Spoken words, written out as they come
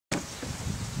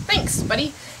Thanks,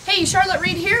 buddy. Hey, Charlotte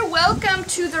Reed here. Welcome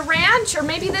to the ranch, or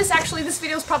maybe this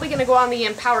video is probably going to go on the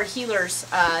Empowered Healers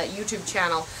YouTube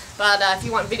channel. But if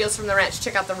you want videos from the ranch,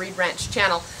 check out the Reed Ranch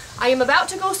channel. I am about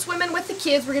to go swimming with the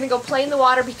kids. We're going to go play in the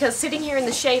water because sitting here in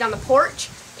the shade on the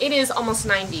porch, it is almost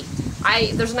 90.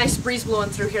 There's a nice breeze blowing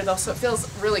through here though, so it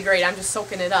feels really great. I'm just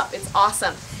soaking it up. It's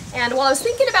awesome. And while I was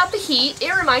thinking about the heat,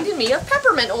 it reminded me of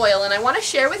peppermint oil, and I want to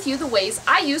share with you the ways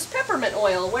I use peppermint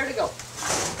oil. Where to go?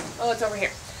 Oh, it's over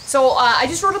here. So I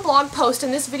just wrote a blog post,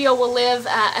 and this video will live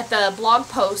at the blog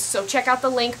post, so check out the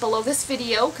link below this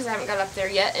video, because I haven't got it up there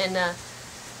yet, and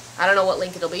I don't know what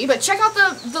link it'll be, but check out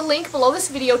the link below this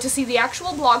video to see the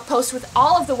actual blog post with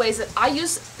all of the ways that I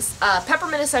use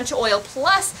peppermint essential oil,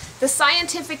 plus the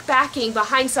scientific backing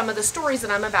behind some of the stories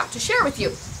that I'm about to share with you.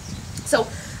 So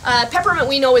peppermint,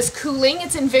 we know, is cooling,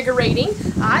 it's invigorating.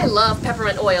 I love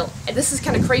peppermint oil, and this is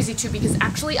kind of crazy too because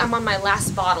actually I'm on my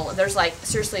last bottle. There's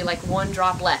seriously one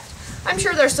drop left. I'm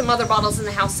sure there's some other bottles in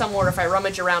the house somewhere. If I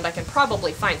rummage around, I can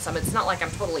probably find some. It's not like I'm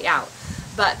totally out.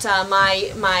 But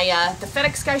the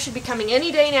FedEx guy should be coming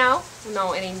any day now.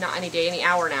 No, not any day, any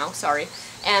hour now, sorry.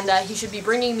 And he should be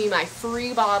bringing me my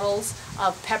free bottles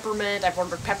of peppermint. I've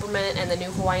ordered peppermint and the new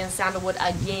Hawaiian sandalwood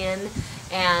again.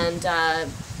 And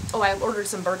oh, I ordered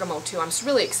some bergamot too. I'm just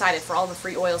really excited for all the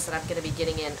free oils that I'm going to be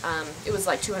getting in. It was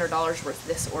like $200 worth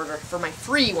this order for my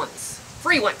free ones.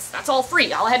 Free ones. That's all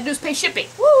free. All I had to do is pay shipping.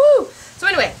 Woo-hoo! So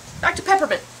anyway, back to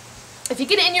peppermint. If you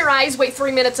get it in your eyes, wait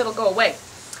 3 minutes, it'll go away.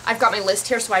 I've got my list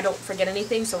here so I don't forget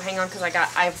anything, so hang on because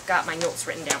I've got my notes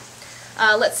written down.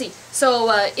 Let's see.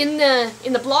 So in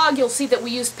the blog you'll see that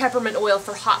we use peppermint oil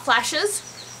for hot flashes,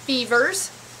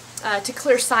 fevers, to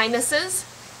clear sinuses,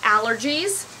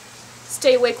 allergies,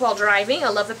 stay awake while driving. I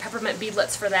love the peppermint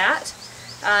beadlets for that.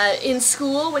 In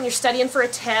school, when you're studying for a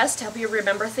test, help you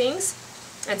remember things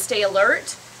and stay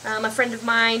alert. A friend of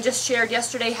mine just shared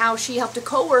yesterday how she helped a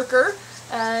coworker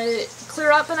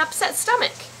clear up an upset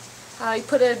stomach. You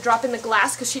put a drop in the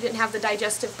glass because she didn't have the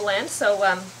digestive blend,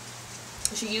 so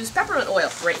she used peppermint oil.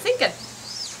 Great thinking.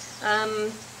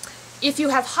 If you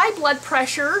have high blood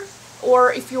pressure,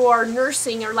 or if you are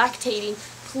nursing or lactating,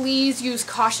 please use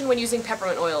caution when using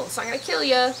peppermint oil. It's not going to kill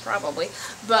you, probably,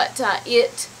 but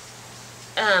it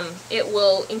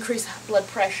will increase blood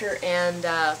pressure and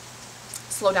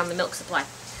slow down the milk supply.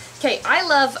 Okay, I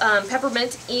love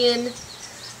peppermint in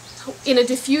a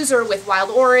diffuser with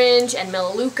wild orange and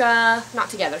melaleuca, not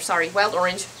together, sorry, wild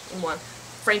orange in one,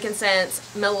 frankincense,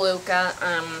 melaleuca,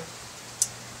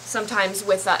 sometimes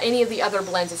with any of the other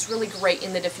blends. It's really great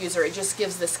in the diffuser. It just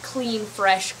gives this clean,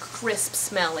 fresh, crisp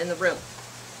smell in the room.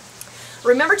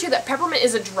 Remember too that peppermint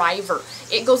is a driver.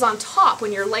 It goes on top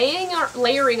when you're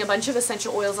layering a bunch of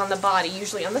essential oils on the body,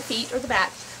 usually on the feet or the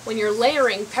back. When you're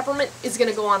layering, peppermint is going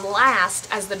to go on last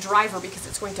as the driver because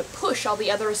it's going to push all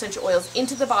the other essential oils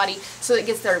into the body so it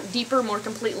gets there deeper, more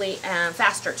completely, and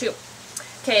faster too.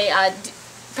 Okay,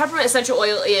 peppermint essential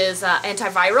oil is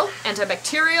antiviral,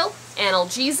 antibacterial,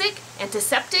 analgesic,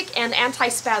 antiseptic, and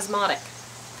antispasmodic.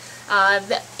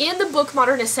 In the book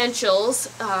Modern Essentials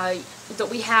that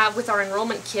we have with our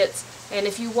enrollment kits, and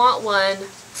if you want one,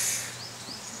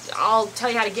 I'll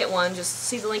tell you how to get one. Just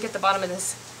see the link at the bottom of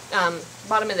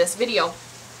this video.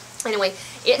 Anyway,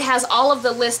 it has all of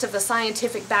the list of the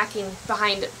scientific backing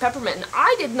behind peppermint, and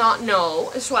I did not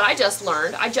know, this is what I just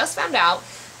learned, I just found out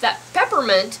that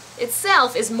peppermint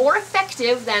itself is more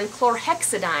effective than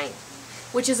chlorhexidine,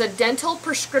 which is a dental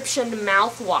prescription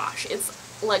mouthwash.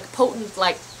 It's like potent,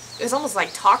 it's almost like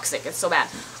toxic, it's so bad.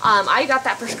 I got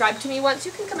that prescribed to me once.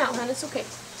 You can come out, hon, it's okay.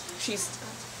 She's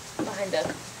behind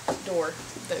the door,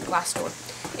 the glass door.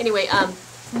 Anyway,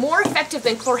 more effective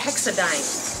than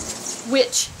chlorhexidine,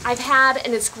 which I've had,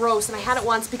 and it's gross, and I had it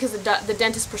once because the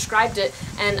dentist prescribed it,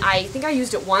 and I think I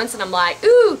used it once, and I'm like,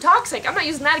 ooh, toxic, I'm not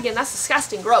using that again, that's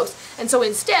disgusting, gross. And so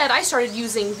instead, I started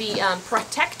using the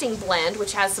protecting blend,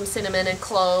 which has some cinnamon and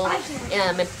clove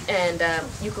and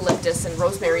eucalyptus and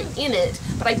rosemary in it,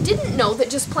 but I didn't know that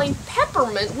just plain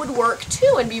peppermint would work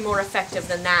too and be more effective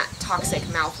than that toxic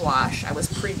mouthwash I was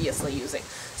previously using.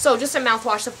 So just a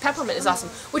mouthwash of peppermint is awesome,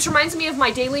 which reminds me of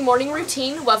my daily morning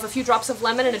routine of a few drops of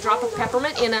lemon and a drop of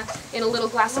peppermint in a little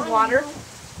glass of water,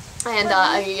 and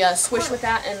I swish with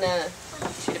that and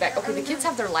shoot it back. Okay, the kids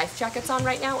have their life jackets on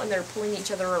right now, and they're pulling each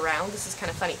other around. This is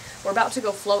kind of funny. We're about to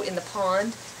go float in the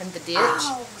pond and the ditch,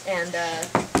 and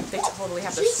they totally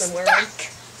have their swimwear on.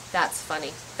 That's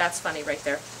funny. That's funny right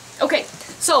there. Okay,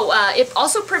 so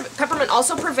peppermint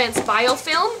also prevents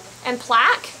biofilm and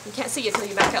plaque. You can't see it until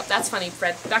you back up. That's funny,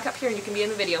 Fred. Back up here and you can be in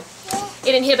the video.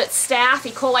 It inhibits staph,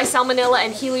 E. coli, salmonella,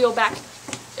 and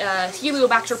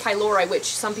Helicobacter pylori, which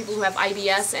some people who have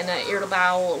IBS and irritable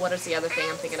bowel, what is the other thing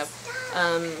I'm thinking of?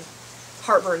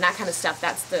 Heartburn, that kind of stuff.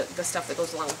 That's the stuff that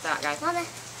goes along with that, guys. Mother.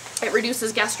 It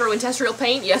reduces gastrointestinal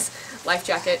pain. Yes, life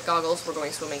jacket, goggles. We're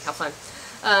going swimming. Have fun.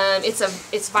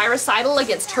 It's virucidal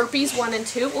against herpes 1 and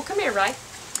 2. Well, come here, right?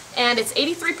 And it's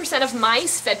 83% of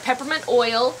mice fed peppermint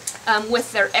oil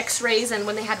with their x-rays, and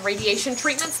when they had radiation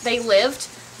treatments, they lived,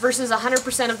 versus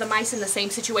 100% of the mice in the same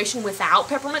situation without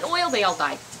peppermint oil, they all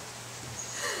died.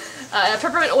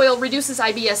 Peppermint oil reduces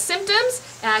IBS symptoms.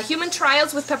 Human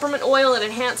trials with peppermint oil and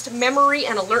enhanced memory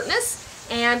and alertness,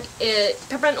 and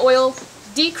peppermint oil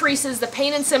decreases the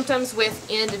pain and symptoms with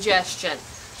indigestion.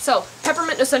 So,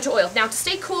 peppermint essential oil. Now, to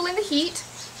stay cool in the heat,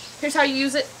 here's how you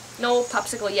use it. No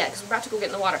popsicle yet, because we're about to go get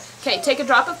in the water. Okay, take a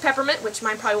drop of peppermint, which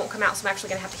mine probably won't come out, so I'm actually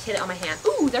going to have to hit it on my hand.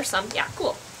 Ooh, there's some. Yeah,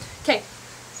 cool. Okay,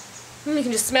 you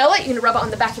can just smell it. You can rub it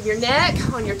on the back of your neck,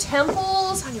 on your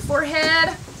temples, on your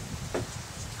forehead,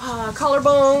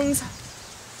 collarbones,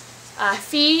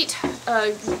 feet,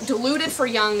 diluted for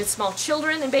young and small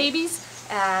children and babies,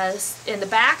 as in the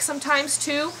back sometimes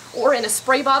too, or in a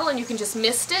spray bottle, and you can just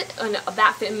mist it, and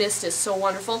that mist is so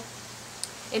wonderful.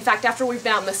 In fact, after we've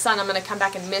been out in the sun, I'm going to come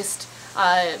back and mist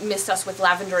us with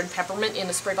lavender and peppermint in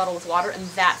a spray bottle with water, and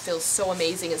that feels so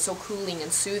amazing and so cooling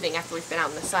and soothing after we've been out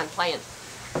in the sun playing.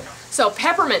 So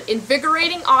peppermint,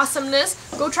 invigorating awesomeness.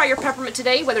 Go try your peppermint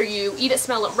today, whether you eat it,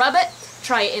 smell it, rub it.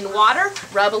 Try it in water,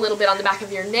 rub a little bit on the back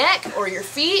of your neck or your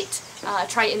feet.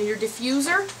 Try it in your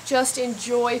diffuser. Just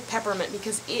enjoy peppermint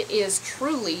because it is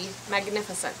truly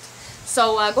magnificent.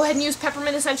 So go ahead and use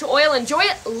peppermint essential oil. Enjoy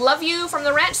it. Love you from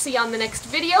the ranch. See you on the next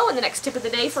video and the next tip of the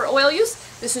day for oil use.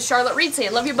 This is Charlotte Reed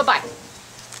saying love you. Bye-bye.